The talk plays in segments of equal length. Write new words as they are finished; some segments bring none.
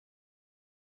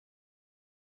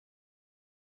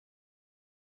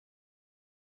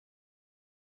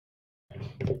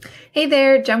Hey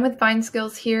there, Jen with Vine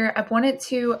Skills here. I wanted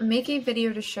to make a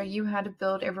video to show you how to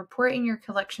build a report in your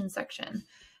collection section.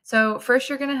 So first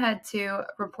you're going to head to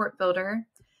Report Builder,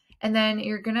 and then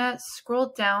you're going to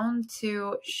scroll down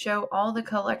to show all the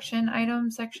collection item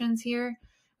sections here,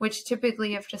 which typically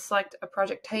you have to select a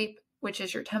project type, which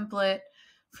is your template,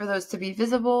 for those to be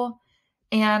visible.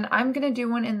 And I'm going to do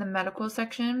one in the medical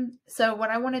section. So what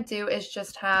I want to do is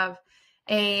just have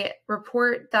a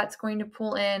report that's going to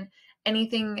pull in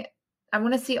anything. I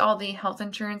want to see all the health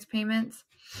insurance payments.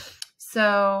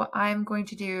 So I'm going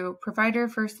to do provider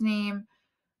first name,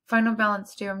 final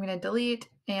balance due, I'm going to delete,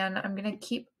 and I'm going to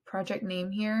keep project name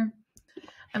here.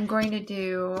 I'm going to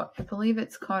do, I believe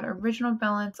it's called original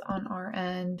balance on our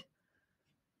end.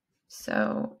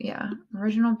 So yeah,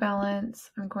 original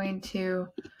balance, I'm going to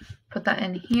put that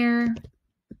in here.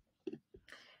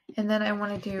 And then I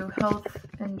want to do health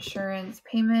insurance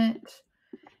payment.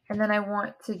 And then I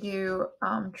want to do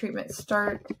treatment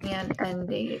start and end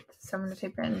date. So I'm going to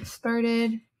type in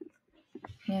started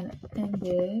and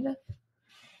ended.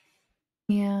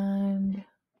 And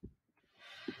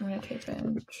I'm going to type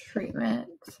in treatment.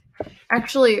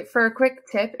 Actually, for a quick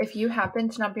tip, if you happen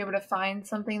to not be able to find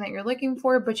something that you're looking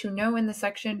for, but you know in the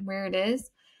section where it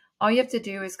is, all you have to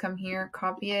do is come here,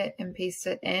 copy it, and paste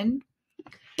it in.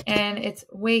 And it's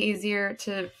way easier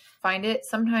to find it.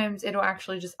 Sometimes it'll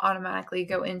actually just automatically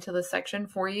go into the section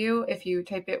for you if you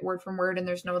type it word for word and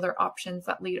there's no other options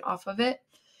that lead off of it.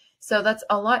 So that's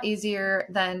a lot easier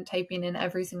than typing in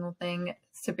every single thing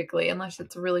typically, unless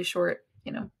it's a really short,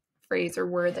 phrase or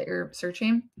word that you're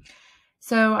searching.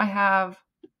 So I'm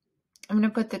going to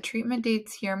put the treatment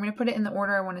dates here. I'm going to put it in the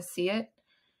order I want to see it.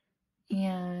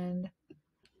 And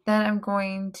then I'm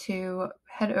going to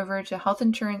head over to health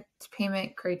insurance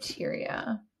payment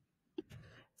criteria.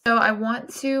 So I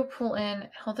want to pull in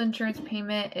health insurance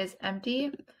payment is empty,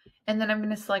 and then I'm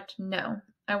going to select no.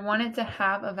 I want it to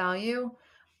have a value,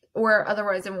 or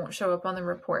otherwise it won't show up on the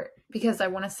report, because I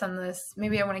want to send this,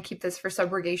 maybe I want to keep this for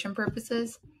subrogation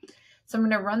purposes. So I'm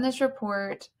going to run this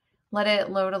report, let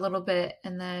it load a little bit,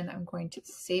 and then I'm going to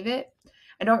save it.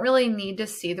 I don't really need to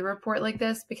see the report like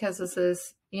this because this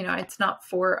is, it's not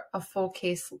for a full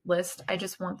case list. I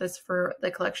just want this for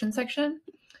the collection section.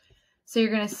 So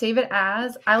you're going to save it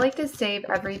as, I like to save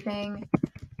everything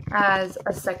as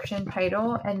a section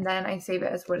title, and then I save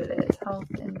it as what it is, health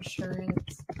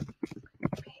insurance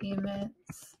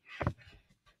payments.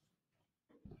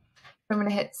 I'm going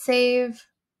to hit save,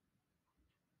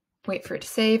 wait for it to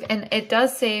save, and it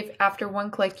does save after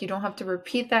one click. You don't have to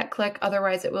repeat that click,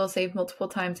 otherwise it will save multiple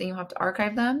times and you'll have to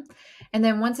archive them. And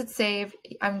then once it's saved,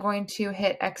 I'm going to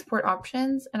hit export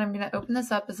options, and I'm going to open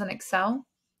this up as an Excel.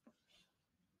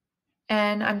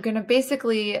 And I'm going to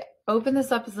basically open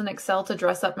this up as an Excel to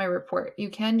dress up my report. You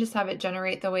can just have it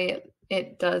generate the way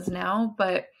it does now,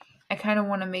 but I kind of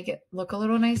want to make it look a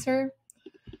little nicer.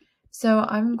 So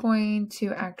I'm going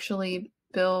to actually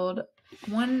build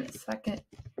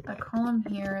a column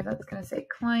here that's going to say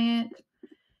client,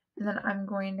 and then I'm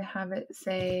going to have it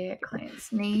say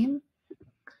client's name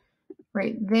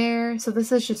right there. So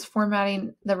this is just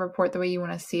formatting the report the way you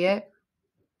want to see it.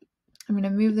 I'm going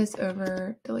to move this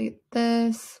over, delete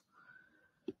this,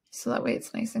 so that way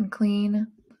it's nice and clean.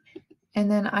 And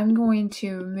then I'm going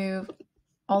to move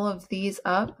all of these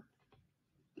up.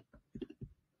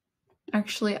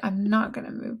 Actually, I'm not going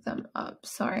to move them up.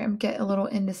 Sorry, I'm getting a little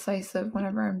indecisive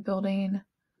whenever I'm building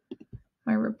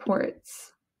my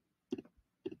reports.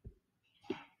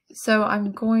 So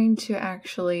I'm going to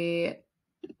actually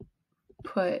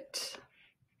put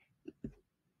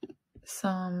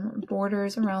some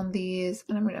borders around these,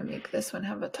 and I'm going to make this one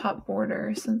have a top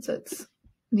border since it's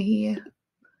the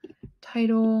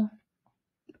title.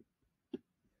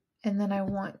 And then I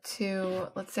want to,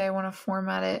 let's say I want to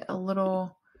format it a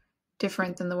little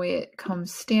different than the way it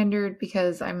comes standard,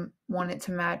 because I want it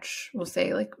to match, we'll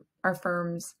say, like our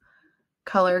firm's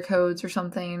color codes or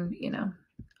something.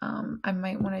 I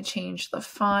might want to change the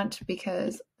font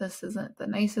because this isn't the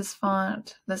nicest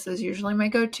font. This is usually my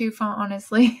go-to font,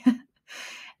 honestly.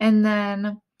 And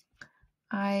then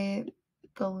I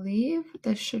believe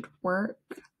this should work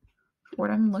for what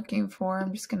I'm looking for.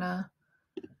 I'm just gonna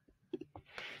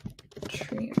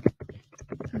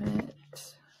treatment.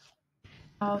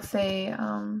 I'll say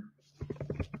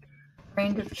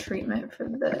range of treatment for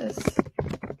this.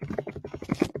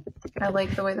 I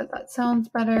like the way that sounds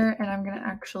better, and I'm going to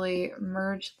actually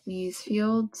merge these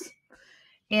fields.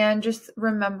 And just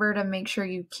remember to make sure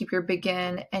you keep your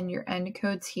begin and your end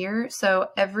codes here. So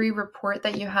every report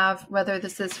that you have, whether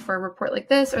this is for a report like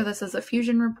this or this is a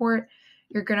Fusion report,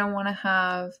 you're going to want to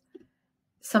have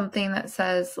something that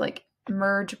says like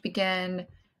merge begin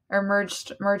or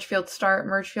merge field start,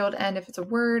 merge field end if it's a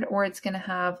word, or it's going to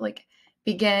have like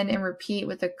begin and repeat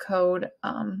with a code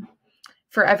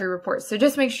for every report. So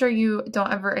just make sure you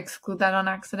don't ever exclude that on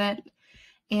accident.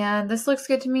 And this looks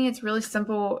good to me. It's a really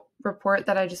simple report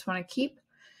that I just want to keep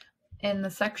in the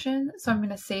section. So I'm going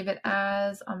to save it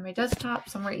as on my desktop,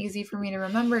 somewhere easy for me to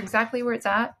remember exactly where it's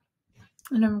at.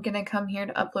 And I'm going to come here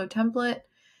to upload template,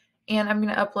 and I'm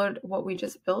going to upload what we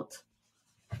just built.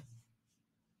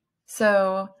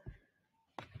 So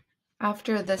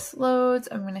after this loads,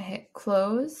 I'm going to hit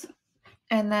close,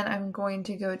 and then I'm going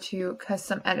to go to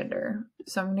custom editor.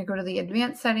 So I'm going to go to the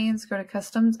advanced settings, go to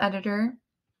customs editor,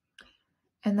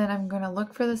 and then I'm going to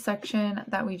look for the section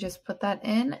that we just put that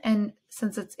in. And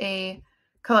since it's a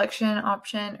collection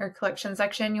option or collection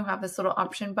section, you'll have this little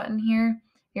option button here.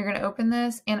 You're going to open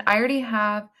this, and I already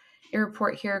have a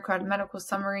report here called medical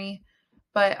summary,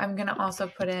 but I'm going to also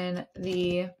put in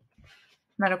the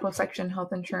medical section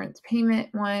health insurance payment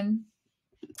one.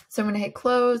 So I'm going to hit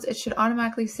close. It should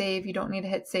automatically save. You don't need to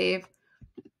hit save.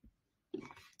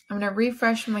 I'm going to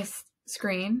refresh my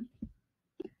screen.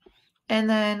 And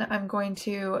then I'm going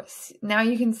to, now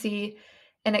you can see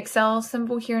an Excel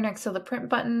symbol here next to the print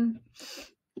button.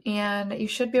 And you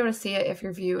should be able to see it if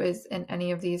your view is in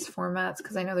any of these formats,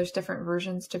 because I know there's different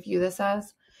versions to view this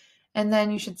as. And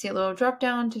then you should see a little drop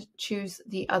down to choose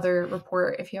the other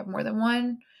report if you have more than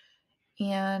one.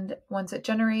 And once it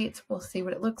generates, we'll see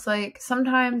what it looks like.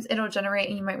 Sometimes it'll generate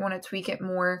and you might want to tweak it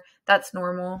more. That's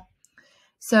normal.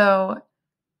 So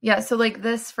yeah, so like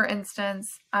this, for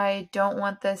instance, I don't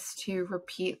want this to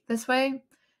repeat this way.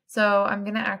 So I'm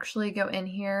going to actually go in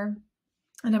here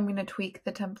and I'm going to tweak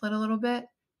the template a little bit.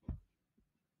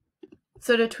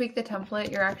 So to tweak the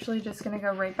template, you're actually just going to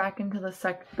go right back into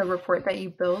the report that you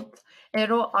built.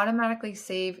 It'll automatically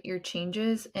save your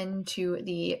changes into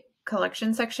the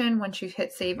collection section once you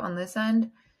hit save on this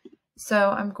end. So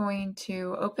I'm going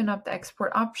to open up the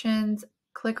export options,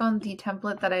 click on the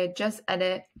template that I had just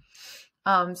edited,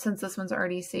 since this one's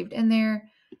already saved in there.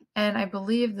 And I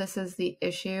believe this is the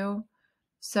issue.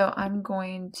 So I'm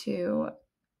going to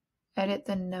edit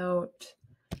the note,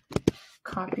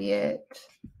 copy it,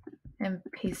 and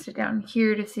paste it down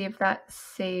here to see if that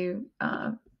save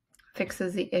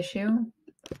fixes the issue.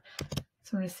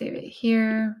 So I'm going to save it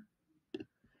here.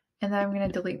 And then I'm going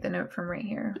to delete the note from right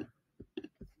here.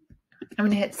 I'm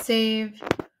going to hit save.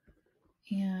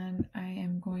 And I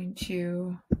am going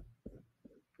to,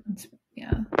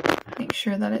 make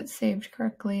sure that it's saved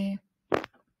correctly.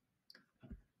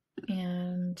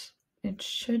 And it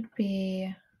should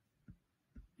be,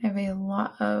 I have a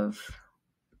lot of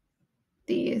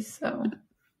these, so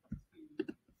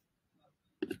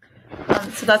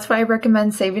that's why I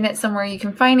recommend saving it somewhere you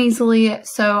can find easily.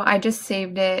 So I just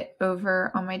saved it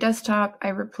over on my desktop. I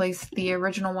replaced the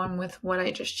original one with what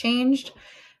I just changed.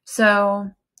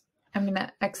 So I'm going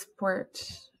to export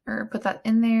or put that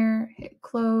in there, hit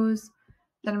close.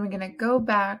 Then I'm going to go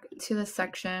back to the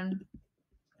section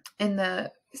in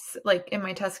the, like in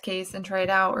my test case and try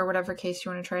it out, or whatever case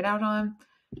you want to try it out on.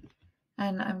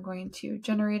 And I'm going to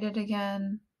generate it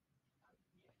again.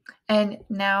 And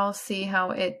now see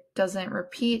how it doesn't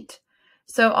repeat.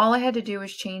 So all I had to do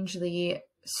was change the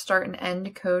start and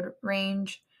end code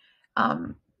range.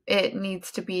 It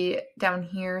needs to be down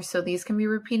here. So these can be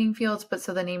repeating fields, but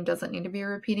so the name doesn't need to be a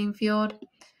repeating field.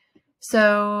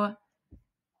 So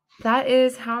that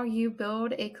is how you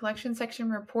build a collection section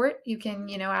report. You can,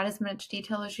 add as much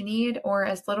detail as you need or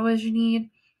as little as you need.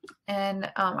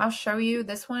 And I'll show you,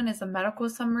 this one is a medical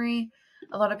summary.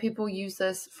 A lot of people use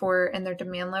this in their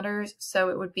demand letters. So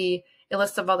it would be a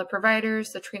list of all the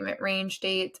providers, the treatment range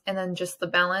date, and then just the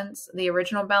balance, the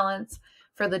original balance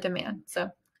for the demand. So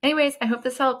anyways, I hope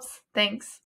this helps. Thanks.